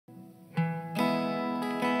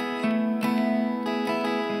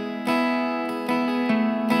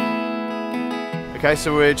Okay,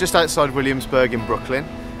 so we're just outside Williamsburg in Brooklyn.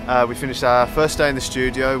 We finished our first day in the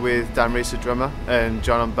studio with Dan Reiser, drummer, and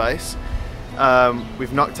John on bass.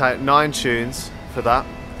 We've knocked out 9 tunes for that,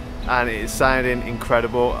 and it is sounding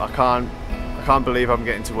incredible. I can't believe I'm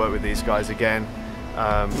getting to work with these guys again,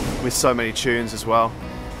 with so many tunes as well.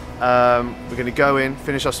 We're going to go in,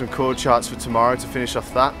 finish off some chord charts for tomorrow to finish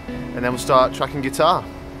off that, and then we'll start tracking guitar.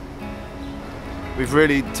 We've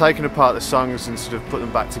really taken apart the songs and sort of put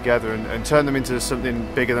them back together and turned them into something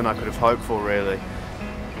bigger than I could have hoped for, really.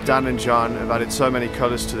 Dan and John have added so many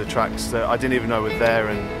colours to the tracks that I didn't even know were there,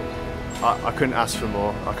 and I couldn't ask for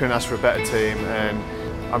more. I couldn't ask for a better team, and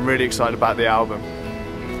I'm really excited about the album.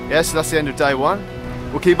 Yeah, so that's the end of day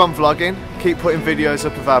 1. We'll keep on vlogging, keep putting videos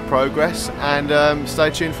up of our progress, and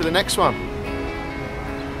stay tuned for the next one.